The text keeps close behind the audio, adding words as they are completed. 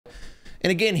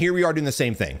And again, here we are doing the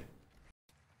same thing.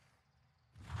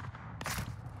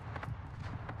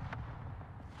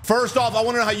 First off, I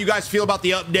want to know how you guys feel about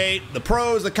the update, the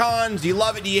pros, the cons. Do you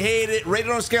love it? Do you hate it? Rate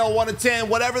it on a scale of 1 to 10,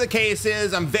 whatever the case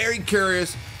is. I'm very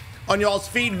curious on y'all's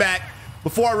feedback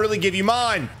before I really give you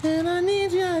mine. And I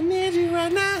need you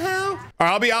right now. All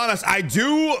right, I'll be honest. I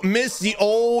do miss the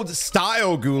old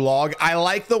style Gulag. I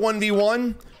like the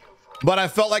 1v1, but I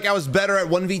felt like I was better at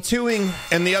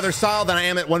 1v2ing in the other style than I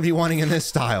am at 1v1ing in this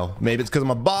style. Maybe it's because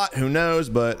I'm a bot, who knows,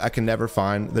 but I can never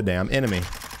find the damn enemy.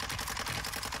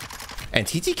 And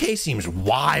TTK seems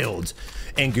wild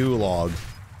in Gulag.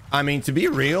 I mean, to be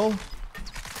real,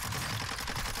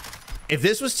 if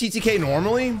this was TTK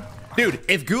normally, dude,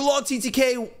 if Gulag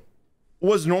TTK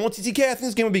was normal TTK, I think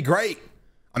this game would be great.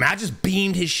 I mean, I just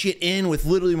beamed his shit in with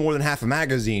literally more than half a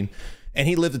magazine, and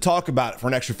he lived to talk about it for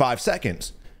an extra 5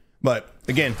 seconds. But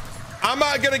again, I'm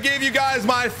not gonna give you guys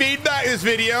my feedback in this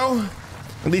video.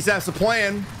 At least that's the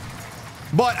plan.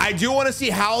 But I do want to see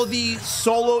how the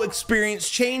solo experience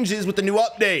changes with the new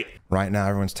update. Right now,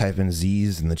 everyone's typing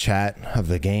Z's in the chat of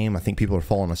the game. I think people are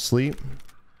falling asleep.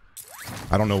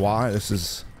 I don't know why. This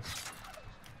is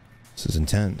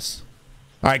intense.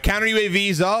 All right, counter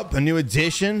UAVs up, a new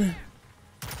addition.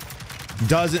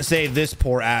 Doesn't save this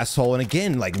poor asshole. And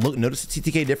again, like, look, notice the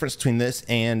TTK difference between this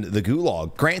and the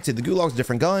Gulag. Granted, the Gulag's a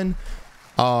different gun,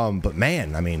 but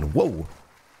man, I mean, whoa.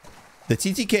 The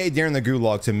TTK during the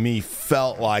Gulag to me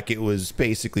felt like it was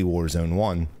basically Warzone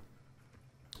 1.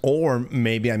 Or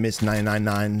maybe I missed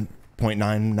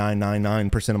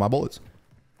 999.9999% of my bullets.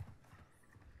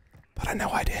 But I know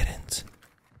I didn't.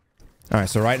 All right,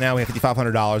 so right now we have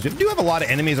 $5,500. We do have a lot of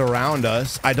enemies around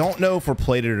us. I don't know if we're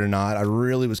plated or not. I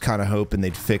really was kind of hoping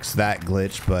they'd fix that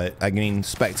glitch, but I mean,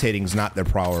 spectating is not their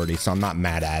priority, so I'm not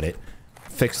mad at it.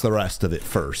 Fix the rest of it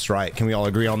first, right? Can we all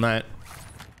agree on that?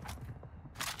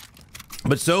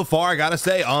 But so far, I gotta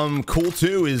say, Cool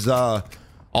 2 is off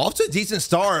to a decent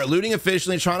start. Looting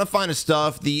efficiently, trying to find his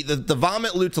stuff. The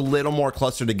vomit loot's a little more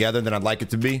clustered together than I'd like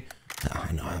it to be.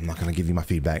 I know I'm not gonna give you my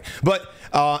feedback, but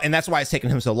and that's why it's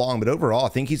taken him so long. But overall, I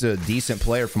think he's a decent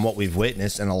player from what we've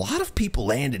witnessed, and a lot of people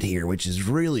landed here, which is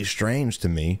really strange to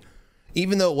me.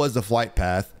 Even though it was the flight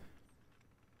path,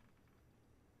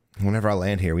 whenever I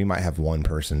land here, we might have one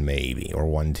person maybe, or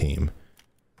one team.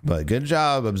 But good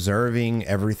job observing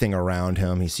everything around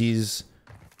him. He sees...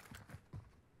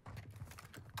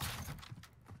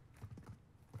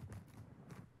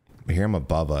 We hear him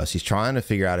above us. He's trying to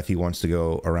figure out if he wants to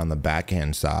go around the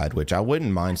backhand side, which I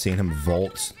wouldn't mind seeing him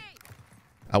vault.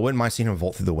 I wouldn't mind seeing him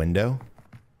vault through the window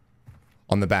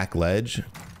on the back ledge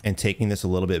and taking this a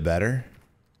little bit better.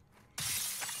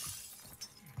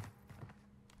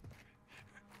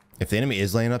 If the enemy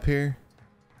is laying up here,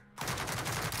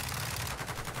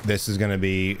 this is going to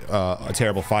be a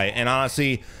terrible fight. And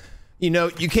honestly, you know,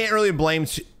 you can't really blame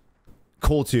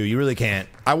Cool 2. You really can't.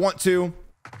 I want to,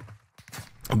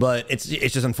 but it's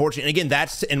just unfortunate. And again,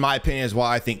 that's, in my opinion, is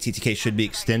why I think TTK should be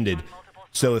extended.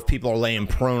 So if people are laying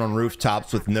prone on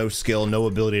rooftops with no skill, no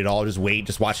ability at all,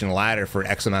 just watching a ladder for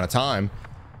X amount of time,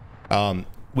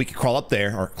 we could crawl up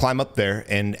there or climb up there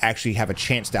and actually have a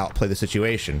chance to outplay the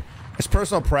situation. It's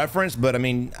personal preference, but I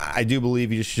mean, I do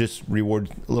believe you should just reward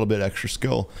a little bit extra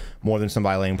skill more than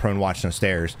somebody laying prone watching the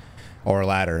stairs or a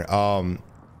ladder. And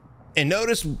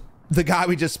notice the guy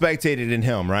we just spectated in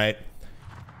him, right?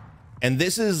 And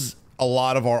this is a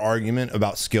lot of our argument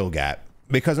about skill gap,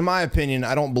 because in my opinion,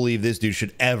 I don't believe this dude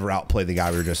should ever outplay the guy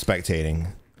we were just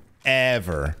spectating.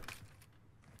 Ever.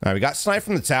 All right, we got sniped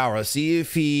from the tower. Let's see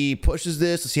if he pushes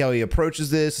this. Let's see how he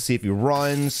approaches this. Let's see if he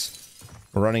runs.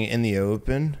 We're running it in the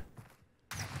open.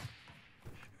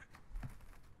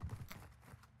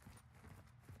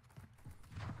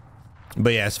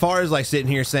 But yeah, as far as like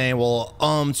sitting here saying, well,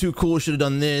 too cool, should have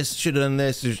done this,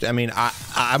 I mean,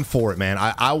 I'm for it, man.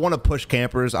 I want to push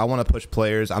campers. I want to push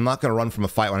players. I'm not going to run from a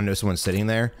fight when I know someone's sitting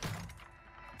there.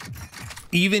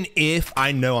 Even if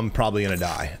I know I'm probably going to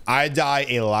die. I die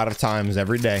a lot of times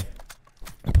every day.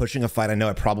 I'm pushing a fight I know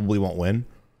I probably won't win,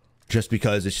 just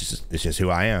because it's just who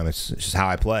I am. It's just how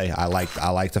I play. I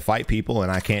like to fight people,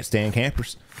 and I can't stand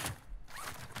campers.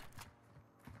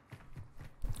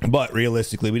 But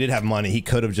realistically, we did have money. He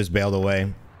could have just bailed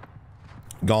away,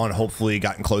 gone, hopefully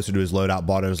gotten closer to his loadout,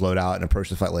 bought his loadout, and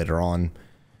approached the fight later on.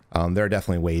 There are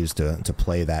definitely ways to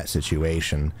play that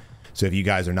situation. So if you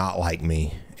guys are not like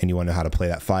me and you want to know how to play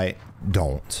that fight,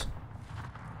 don't.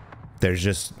 There's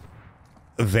just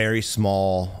a very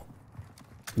small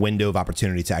window of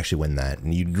opportunity to actually win that.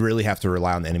 And you'd really have to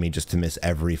rely on the enemy just to miss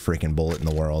every freaking bullet in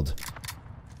the world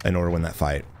in order to win that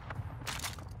fight.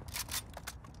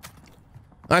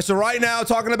 All right, so right now,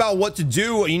 talking about what to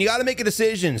do, you got to make a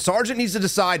decision. Sergeant needs to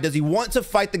decide, does he want to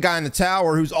fight the guy in the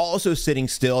tower who's also sitting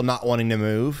still, not wanting to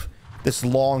move, this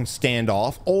long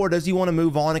standoff, or does he want to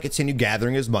move on and continue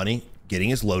gathering his money, getting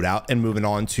his loadout, and moving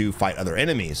on to fight other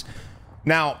enemies?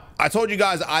 Now, I told you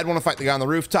guys I'd want to fight the guy on the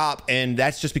rooftop, and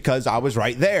that's just because I was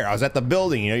right there. I was at the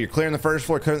building. You know, you're clearing the first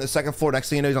floor, clearing the second floor. Next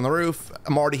thing you know, he's on the roof.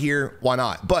 I'm already here. Why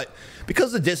not? But because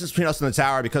of the distance between us and the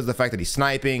tower, because of the fact that he's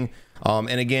sniping,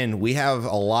 and again, we have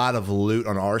a lot of loot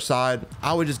on our side,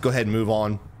 I would just go ahead and move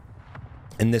on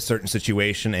in this certain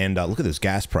situation. And look at those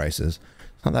gas prices.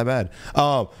 It's not that bad.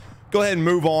 Go ahead and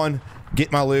move on,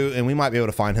 get my loot, and we might be able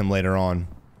to find him later on.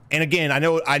 And again,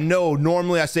 I know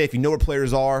normally I say if you know where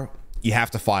players are, you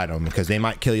have to fight them because they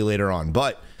might kill you later on.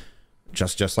 But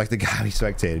just like the guy we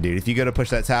spectated, dude, if you go to push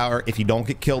that tower, if you don't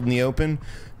get killed in the open,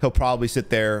 he'll probably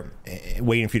sit there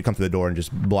waiting for you to come through the door and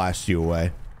just blast you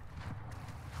away.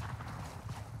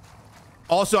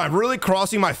 Also, I'm really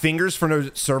crossing my fingers for no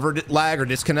server lag or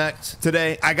disconnect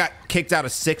today. I got kicked out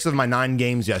of 6 of my 9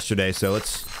 games yesterday, so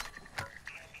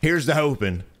here's the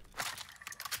hoping.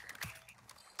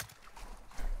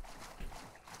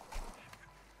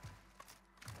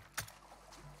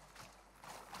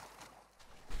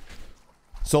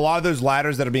 So a lot of those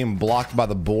ladders that are being blocked by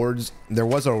the boards, there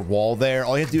was a wall there.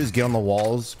 All you have to do is get on the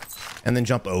walls and then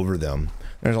jump over them.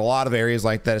 There's a lot of areas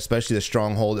like that, especially the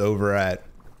stronghold over at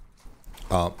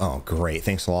oh great,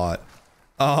 thanks a lot.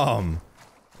 I'm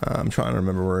trying to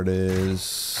remember where it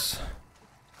is.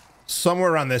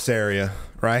 Somewhere around this area,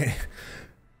 right?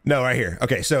 No, right here.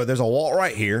 Okay, so there's a wall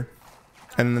right here,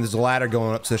 and then there's a ladder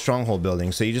going up to the stronghold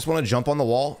building. So you just want to jump on the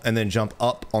wall and then jump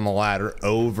up on the ladder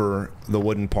over the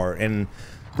wooden part. And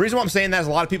the reason why I'm saying that is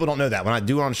a lot of people don't know that. When I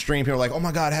do it on stream, people are like, oh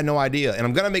my God, I had no idea. And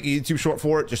I'm going to make a YouTube short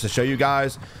for it just to show you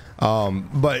guys.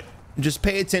 But just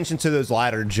pay attention to those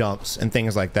ladder jumps and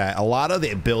things like that. A lot of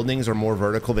the buildings are more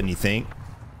vertical than you think.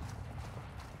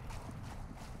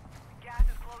 Gas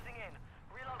is closing in.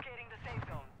 Relocating the safe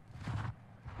zone.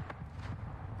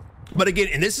 But again,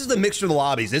 and this is the mixture of the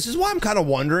lobbies. This is why I'm kind of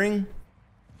wondering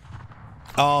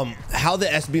how the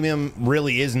SBMM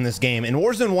really is in this game. In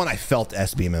Warzone 1, I felt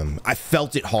SBMM. I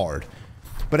felt it hard.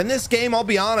 But in this game, I'll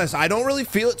be honest, I don't really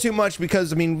feel it too much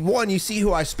because, I mean, 1, you see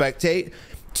who I spectate.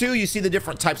 2, you see the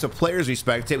different types of players we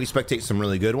spectate. We spectate some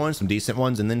really good ones, some decent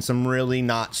ones, and then some really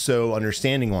not so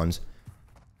understanding ones.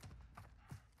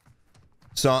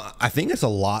 So I think it's a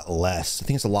lot less. I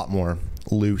think it's a lot more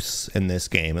loose in this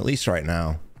game, at least right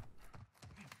now.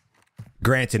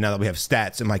 Granted, now that we have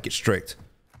stats, it might get strict.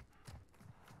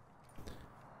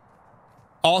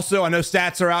 Also, I know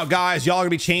stats are out, guys. Y'all are gonna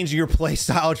be changing your play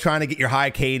style, trying to get your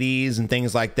high KDs and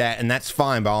things like that, and that's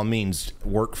fine by all means.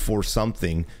 Work for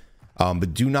something,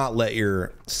 but do not let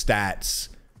your stats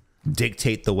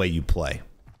dictate the way you play.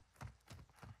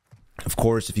 Of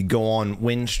course, if you go on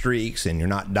win streaks and you're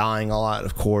not dying a lot,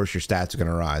 of course your stats are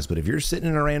gonna rise. But if you're sitting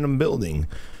in a random building,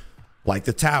 like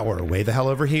the tower, way the hell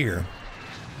over here,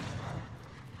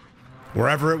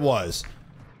 wherever it was,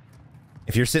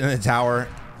 if you're sitting in the tower,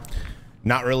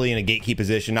 not really in a gatekeep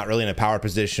position, not really in a power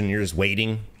position, you're just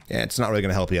waiting, yeah, it's not really going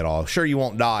to help you at all. Sure, you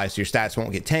won't die, so your stats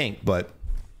won't get tanked, but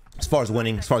as far as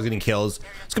winning, as far as getting kills,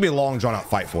 it's going to be a long, drawn-out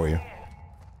fight for you.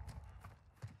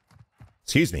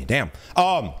 Excuse me, damn.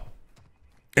 And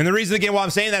the reason, again, why I'm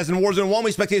saying that is in Warzone 1,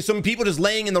 we spectated so many people just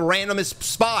laying in the randomest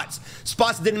spots.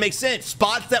 Spots that didn't make sense.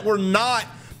 Spots that were not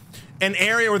an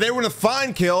area where they were going to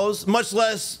find kills, much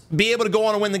less be able to go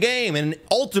on and win the game. And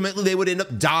ultimately, they would end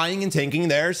up dying and tanking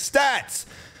their stats.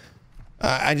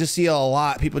 I just see a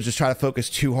lot. People just try to focus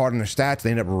too hard on their stats. They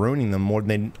end up ruining them more than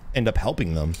they end up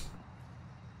helping them.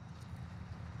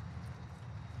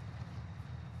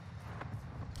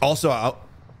 Also,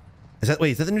 is that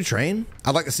the new train?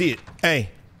 I'd like to see it.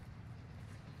 Hey,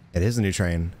 it is the new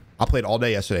train. I played all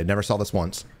day yesterday. Never saw this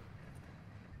once.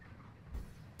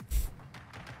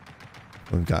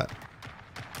 We've got.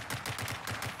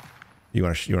 You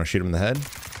want to shoot him in the head?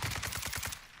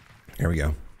 Here we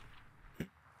go.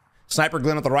 Sniper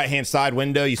glint at the right-hand side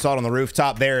window. You saw it on the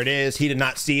rooftop. There it is. He did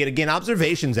not see it. Again,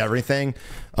 observation's everything.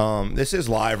 This is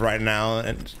live right now,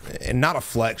 and not a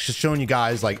flex. Just showing you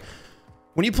guys, like,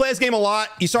 when you play this game a lot,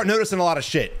 you start noticing a lot of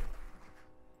shit.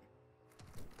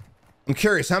 I'm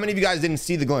curious, how many of you guys didn't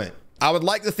see the glint? I would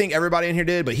like to think everybody in here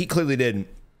did, but he clearly didn't.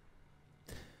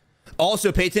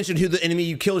 Also, pay attention to who the enemy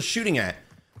you killed is shooting at.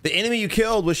 The enemy you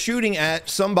killed was shooting at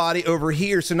somebody over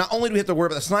here. So not only do we have to worry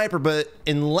about the sniper, but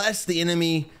unless the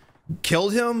enemy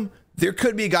killed him, there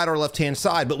could be a guy to our left-hand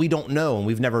side, but we don't know, and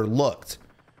we've never looked.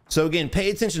 So again, pay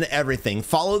attention to everything.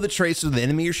 Follow the traces of the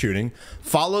enemy you're shooting.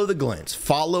 Follow the glints.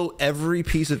 Follow every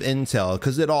piece of intel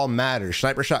because it all matters.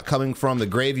 Sniper shot coming from the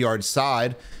graveyard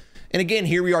side. And again,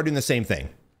 here we are doing the same thing.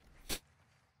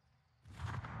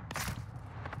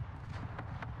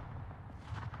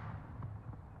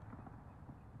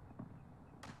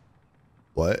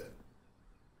 What?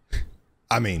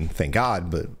 I mean, thank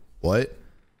God, but what?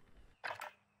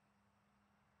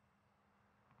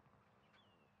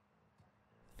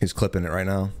 He's clipping it right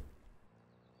now.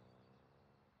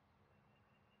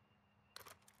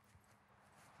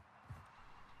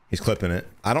 He's clipping it.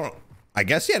 I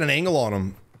guess he had an angle on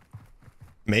him.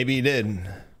 Maybe he did.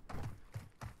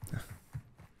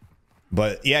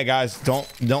 But yeah, guys,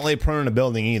 don't lay prone in a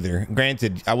building either.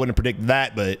 Granted, I wouldn't predict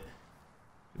that, but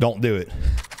don't do it.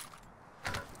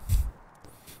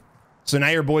 So now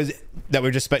your boys that we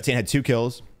were just spectating had 2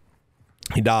 kills.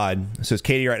 He died. So his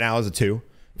KD right now is a 2.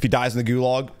 If he dies in the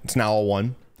gulag, it's now a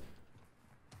 1.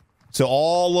 So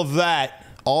all of that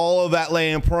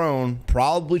laying prone,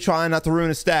 probably trying not to ruin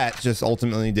his stats, just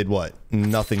ultimately did what?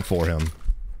 Nothing for him.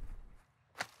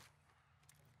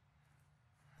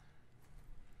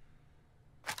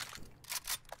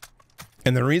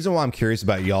 And the reason why I'm curious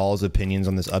about y'all's opinions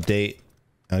on this update,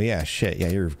 oh yeah, shit, yeah,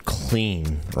 you're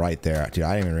clean right there. Dude,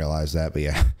 I didn't even realize that, but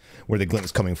yeah, where the glint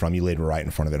is coming from, you laid right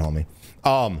in front of it, homie.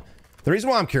 The reason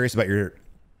why I'm curious about your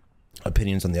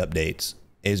opinions on the updates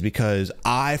is because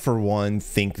I, for one,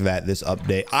 think that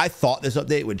I thought this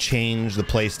update would change the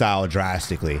playstyle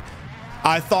drastically.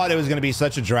 I thought it was going to be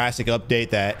such a drastic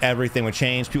update that everything would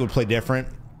change, people would play different.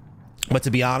 But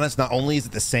to be honest, not only is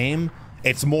it the same,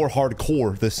 it's more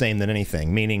hardcore the same than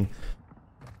anything. Meaning,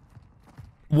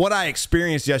 what I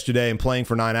experienced yesterday in playing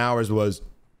for 9 hours was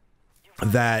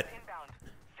that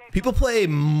people play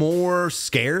more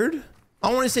scared. I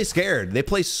don't want to say scared. They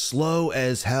play slow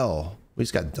as hell. We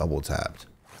just got double tapped.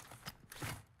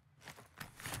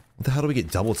 What the hell do we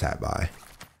get double tapped by?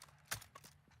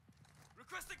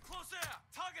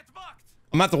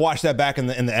 I'm gonna have to watch that back in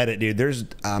the edit,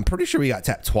 dude. I'm pretty sure we got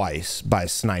tapped twice by a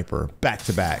sniper, back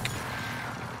to back.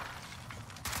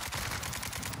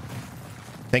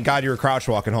 Thank God you were crouch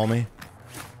walking, homie.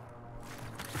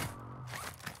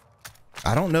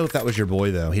 I don't know if that was your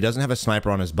boy though. He doesn't have a sniper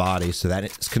on his body, so that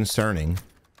is concerning.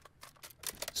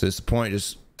 So it's the point,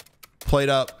 just play it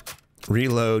up,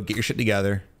 reload, get your shit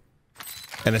together,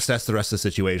 and assess the rest of the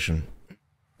situation.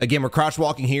 Again, we're crouch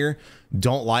walking here.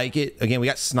 Don't like it. Again, we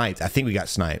got sniped. I think we got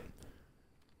sniped.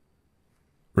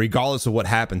 Regardless of what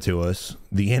happened to us,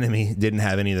 the enemy didn't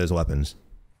have any of those weapons.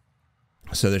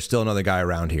 So there's still another guy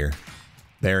around here.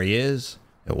 There he is.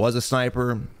 It was a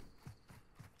sniper.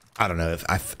 I don't know.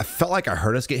 I felt like I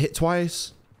heard us get hit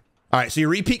twice. All right, so you're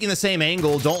re-peeking the same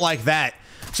angle. Don't like that.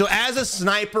 So as a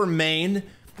sniper main,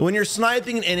 when you're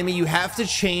sniping an enemy, you have to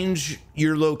change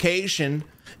your location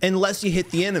unless you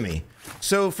hit the enemy.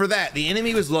 So for that, the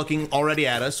enemy was looking already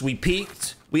at us. We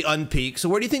peeked, we unpeeked. So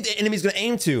where do you think the enemy's gonna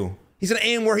aim to? He's gonna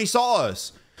aim where he saw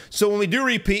us. So when we do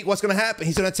repeat, what's gonna happen?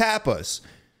 He's gonna tap us.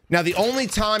 Now, the only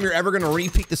time you're ever gonna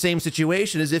repeat the same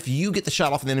situation is if you get the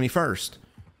shot off the enemy first.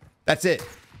 That's it.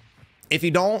 If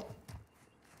you don't,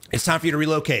 it's time for you to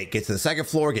relocate. Get to the second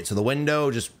floor, get to the window,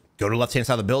 just go to the left-hand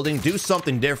side of the building, do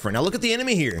something different. Now look at the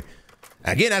enemy here.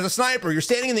 Again, as a sniper, you're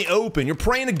standing in the open. You're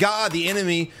praying to God the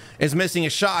enemy is missing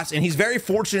his shots, and he's very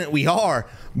fortunate we are.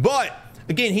 But,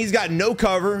 again, he's got no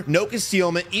cover, no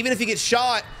concealment. Even if he gets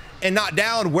shot and not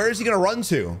down, where is he going to run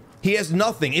to? He has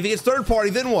nothing. If he gets third party,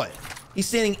 then what? He's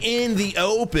standing in the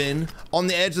open on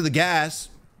the edge of the gas.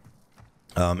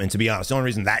 And to be honest, the only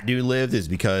reason that dude lived is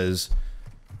because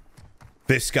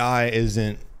this guy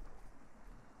isn't...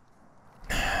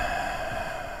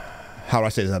 How do I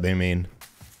say this without being mean?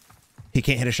 He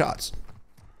can't hit his shots.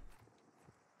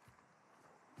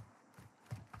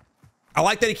 I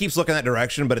like that he keeps looking that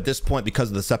direction, but at this point, because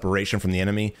of the separation from the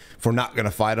enemy, if we're not going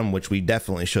to fight him, which we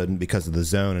definitely shouldn't because of the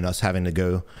zone and us having to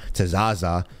go to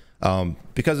Zaza,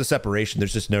 because of separation,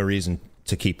 there's just no reason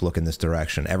to keep looking this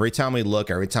direction. Every time we look,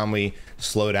 every time we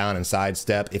slow down and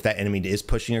sidestep, if that enemy is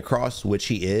pushing across, which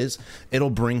he is, it'll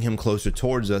bring him closer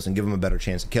towards us and give him a better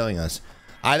chance of killing us.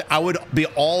 I would be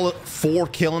all for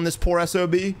killing this poor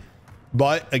SOB,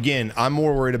 but again, I'm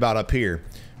more worried about up here.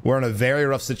 We're in a very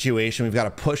rough situation. We've got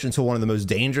to push into one of the most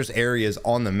dangerous areas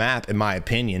on the map, in my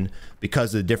opinion,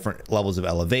 because of the different levels of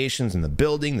elevations in the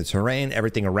building, the terrain,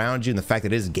 everything around you, and the fact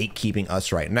that it is gatekeeping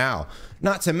us right now.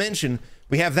 Not to mention,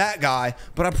 we have that guy,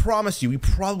 but I promise you, we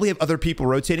probably have other people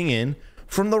rotating in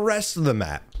from the rest of the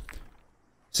map.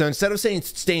 So instead of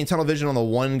staying tunnel vision on the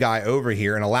one guy over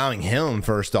here and allowing him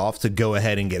first off to go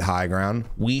ahead and get high ground,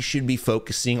 we should be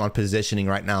focusing on positioning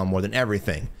right now more than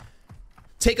everything.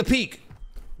 Take a peek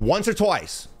once or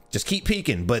twice. Just keep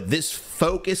peeking. But this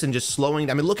focus and just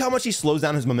slowing. I mean, look how much he slows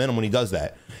down his momentum when he does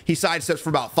that. He sidesteps for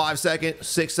about 5 seconds,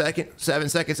 6 seconds, 7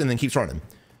 seconds, and then keeps running.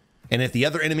 And if the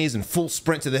other enemy is in full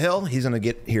sprint to the hill, he's going to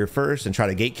get here first and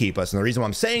try to gatekeep us. And the reason why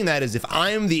I'm saying that is if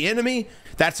I'm the enemy,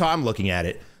 that's how I'm looking at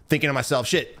it. Thinking to myself,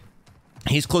 shit,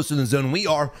 he's closer to the zone than we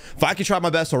are. If I can try my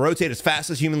best to rotate as fast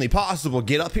as humanly possible,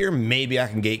 get up here, maybe I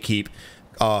can gatekeep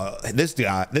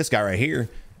this guy right here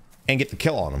and get the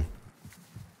kill on him.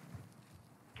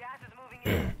 Gas is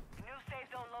moving in. New safe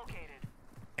zone located.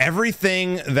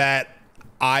 Everything that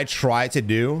I try to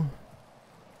do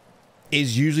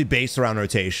is usually based around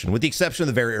rotation, with the exception of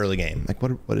the very early game. Like,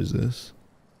 what is this?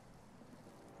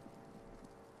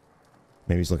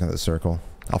 Maybe he's looking at the circle.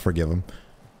 I'll forgive him.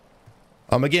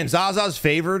 Again, Zaza's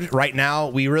favored right now.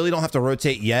 We really don't have to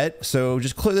rotate yet, so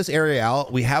just clear this area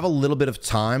out. We have a little bit of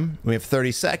time. We have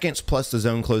 30 seconds plus the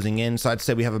zone closing in, so I'd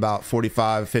say we have about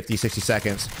 45, 50, 60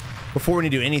 seconds before we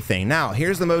need to do anything. Now,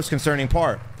 here's the most concerning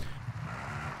part.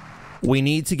 We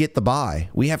need to get the buy.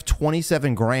 We have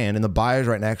 27 grand and the buy is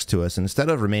right next to us. And instead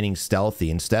of remaining stealthy,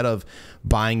 instead of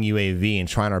buying UAV and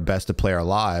trying our best to play our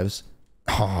lives,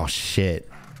 oh shit,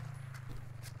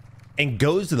 and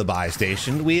goes to the buy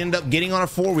station, we end up getting on a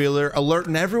four-wheeler,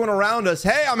 alerting everyone around us,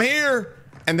 hey, I'm here,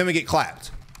 and then we get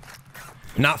clapped.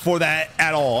 Not for that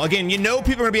at all. Again, you know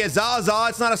people are gonna be at Zaza.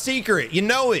 It's not a secret. You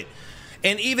know it.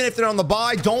 And even if they're on the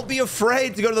buy, don't be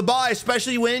afraid to go to the buy,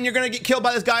 especially when you're gonna get killed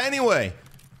by this guy anyway.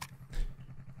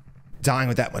 Dying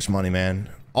with that much money, man.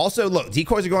 Also, look,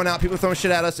 decoys are going out, people are throwing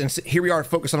shit at us, and here we are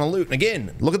focused on the loot. And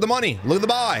again, look at the money, look at the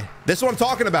buy. This is what I'm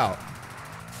talking about.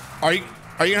 Are you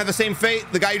gonna have the same fate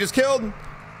the guy you just killed?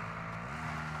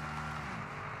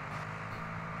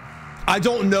 I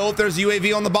don't know if there's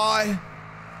UAV on the buy.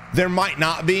 There might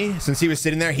not be, since he was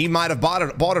sitting there. He might have bought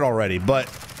it already, but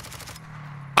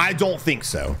I don't think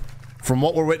so. From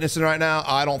what we're witnessing right now,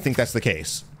 I don't think that's the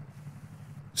case.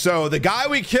 So the guy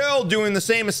we killed doing the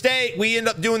same mistake, we end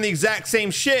up doing the exact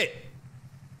same shit.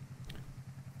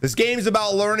 This game is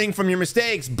about learning from your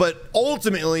mistakes, but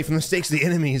ultimately from the mistakes of the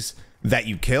enemies that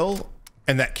you kill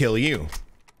and that kill you.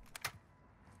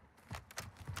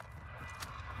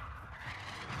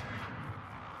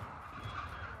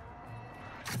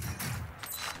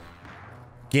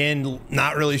 Again,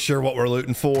 not really sure what we're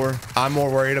looting for. I'm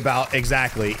more worried about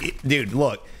exactly. Dude,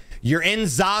 look. You're in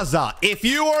Zaza. If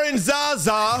you are in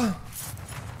Zaza...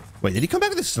 Wait, did he come back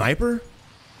with a sniper?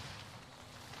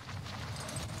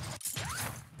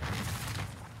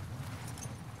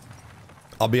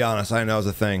 I'll be honest, I didn't know it was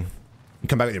a thing. You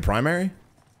come back with your primary?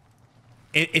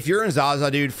 If you're in Zaza,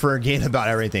 dude, forget about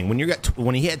everything.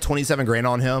 When he had 27 grand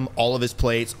on him, all of his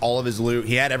plates, all of his loot,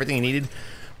 he had everything he needed.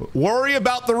 Worry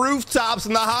about the rooftops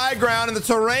and the high ground and the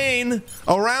terrain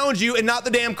around you and not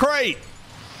the damn crate.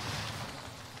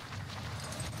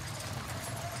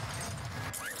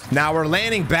 Now we're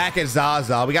landing back at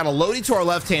Zaza. We got a loadie to our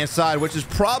left-hand side, which is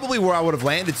probably where I would have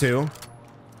landed to.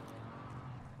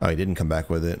 Oh, he didn't come back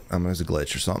with it. It was a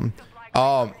glitch or something.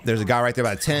 Oh, there's a guy right there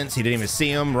by the tents. He didn't even see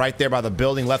him. Right there by the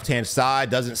building, left-hand side.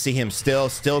 Doesn't see him still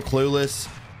clueless.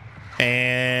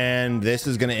 And this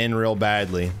is going to end real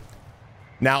badly.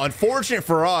 Now, unfortunate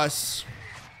for us,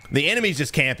 the enemy's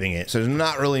just camping it. So there's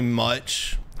not really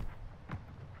much.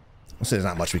 I'll say there's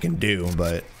not much we can do,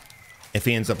 but... if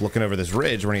he ends up looking over this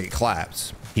ridge, we're gonna get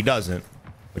clapped. He doesn't,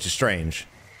 which is strange.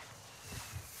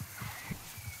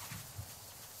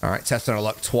 All right, testing our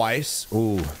luck twice.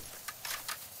 Ooh.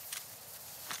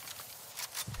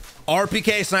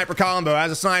 RPK sniper combo.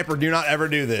 As a sniper, do not ever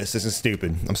do this. This is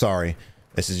stupid. I'm sorry.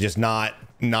 This is just not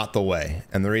the way.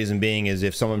 And the reason being is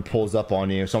if someone pulls up on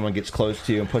you, if someone gets close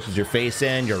to you and pushes your face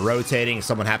in, you're rotating,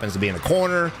 someone happens to be in a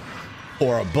corner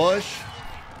or a bush,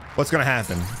 what's gonna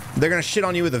happen? They're gonna shit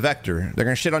on you with a vector. They're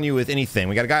gonna shit on you with anything.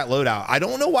 We got a guy at loadout. I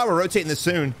don't know why we're rotating this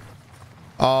soon.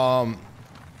 I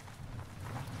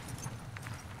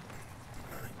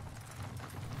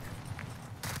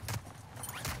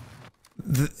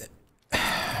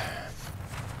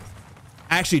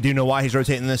actually do know why he's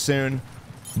rotating this soon,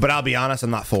 but I'll be honest, I'm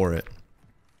not for it.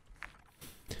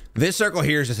 This circle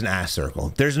here is just an ass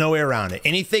circle. There's no way around it.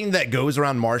 Anything that goes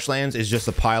around marshlands is just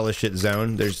a pile of shit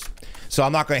zone. So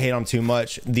I'm not going to hate on too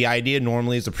much. The idea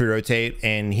normally is to pre-rotate,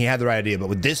 and he had the right idea. But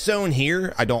with this zone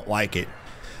here, I don't like it.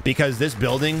 Because this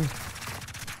building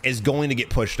is going to get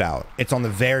pushed out. It's on the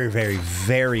very, very,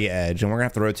 very edge, and we're going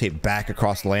to have to rotate back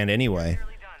across the land anyway.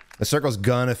 The circle's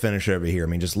going to finish over here. I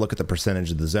mean, just look at the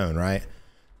percentage of the zone, right?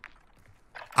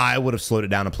 I would have slowed it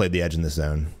down and played the edge in this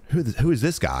zone. Who is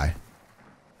this guy?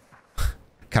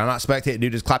 Can I not spectate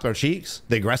dude just clapped our cheeks?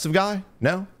 The aggressive guy?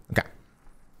 No? Okay.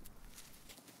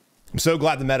 I'm so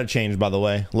glad the meta changed, by the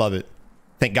way. Love it.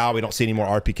 Thank God we don't see any more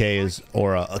RPKs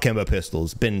or akimbo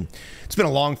pistols. It's been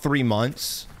a long 3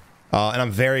 months, and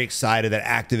I'm very excited that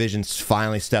Activision's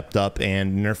finally stepped up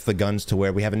and nerfed the guns to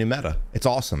where we have a new meta. It's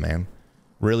awesome, man.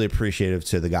 Really appreciative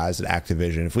to the guys at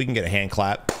Activision. If we can get a hand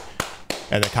clap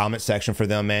in the comment section for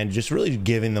them, man, just really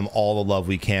giving them all the love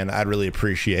we can, I'd really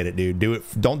appreciate it, dude. Do it.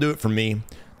 Don't do it for me.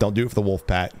 Don't do it for the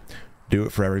Wolfpack. Do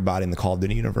it for everybody in the Call of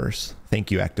Duty universe.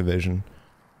 Thank you, Activision,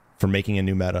 for making a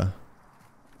new meta.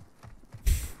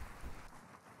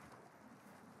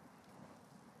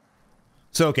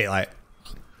 So, okay, like,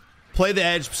 play the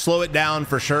edge, slow it down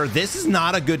for sure. This is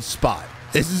not a good spot.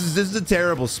 This is a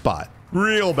terrible spot.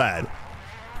 Real bad.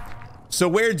 So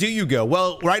where do you go?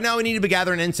 Well, right now we need to be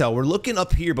gathering intel. We're looking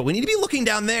up here, but we need to be looking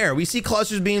down there. We see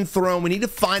clusters being thrown. We need to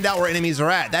find out where enemies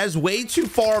are at. That is way too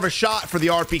far of a shot for the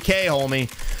RPK, homie.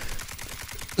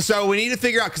 So we need to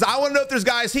figure out, because I want to know if there's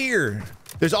guys here.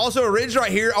 There's also a ridge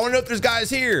right here. I want to know if there's guys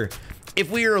here.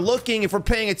 If we are looking, if we're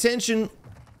paying attention,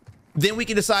 then we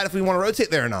can decide if we want to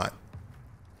rotate there or not.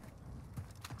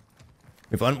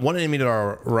 If one enemy to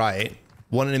our right,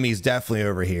 one enemy is definitely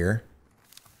over here.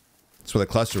 That's where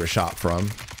the cluster was shot from.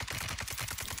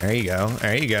 There you go.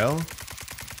 There you go.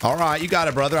 All right, you got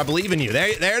it, brother. I believe in you. There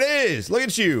it is. Look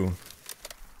at you.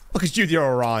 Look at you, dear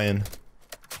Orion.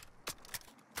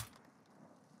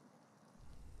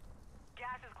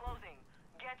 Gas is closing.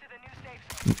 Get to the new safe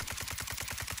zone.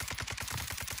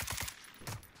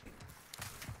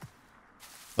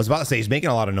 I was about to say he's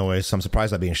making a lot of noise, so I'm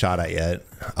surprised not being shot at yet.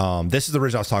 This is the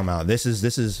ridge I was talking about. This is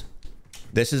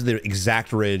the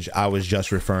exact ridge I was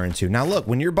just referring to. Now look,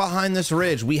 when you're behind this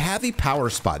ridge, we have a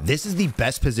power spot. This is the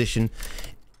best position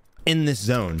in this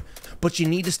zone, but you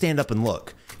need to stand up and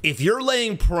look. If you're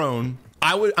laying prone,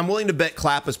 I'm willing to bet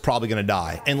Clap is probably gonna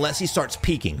die unless he starts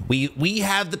peeking. We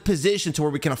have the position to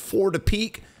where we can afford to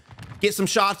peek, get some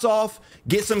shots off,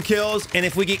 get some kills, and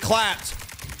if we get clapped,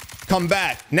 come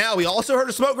back. Now we also heard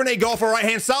a smoke grenade go off our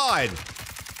right-hand side.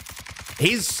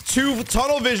 He's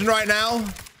tunnel vision right now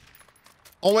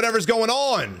on whatever's going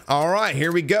on. All right,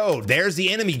 here we go. There's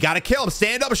the enemy. Got to kill him.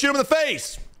 Stand up and shoot him in the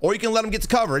face, or you can let him get to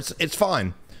cover. It's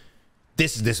fine.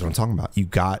 This is what I'm talking about. You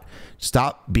got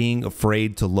stop being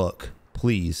afraid to look.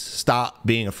 Please stop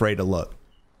being afraid to look.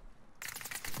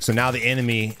 So now the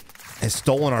enemy has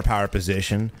stolen our power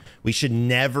position. We should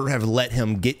never have let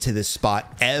him get to this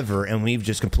spot ever, and we've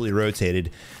just completely rotated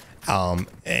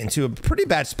into a pretty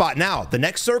bad spot. Now the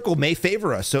next circle may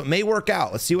favor us, so it may work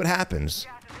out. Let's see what happens.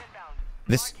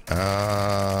 This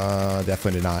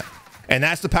definitely did not. And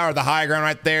that's the power of the high ground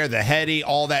right there. The heady,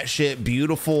 all that shit.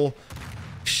 Beautiful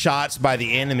shots by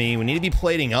the enemy. We need to be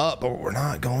plating up, but we're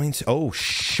not going to. Oh,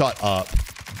 shut up.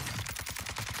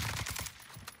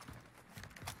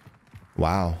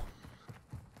 Wow.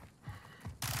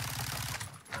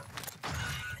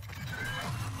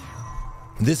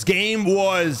 This game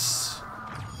was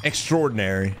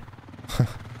extraordinary.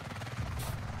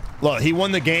 Look, he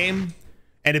won the game.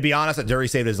 And to be honest, that Dury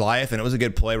saved his life, and it was a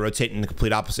good play, rotating the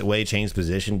complete opposite way, changed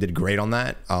position, did great on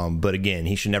that. But again,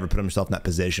 he should never put himself in that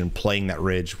position. Playing that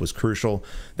ridge was crucial.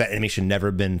 That enemy should never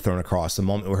have been thrown across. The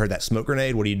moment we heard that smoke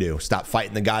grenade, what do? Stop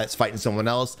fighting the guy that's fighting someone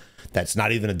else that's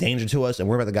not even a danger to us, and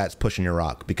worry about the guy that's pushing your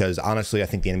rock. Because honestly, I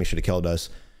think the enemy should have killed us.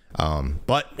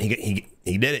 But he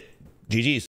did it. GG's.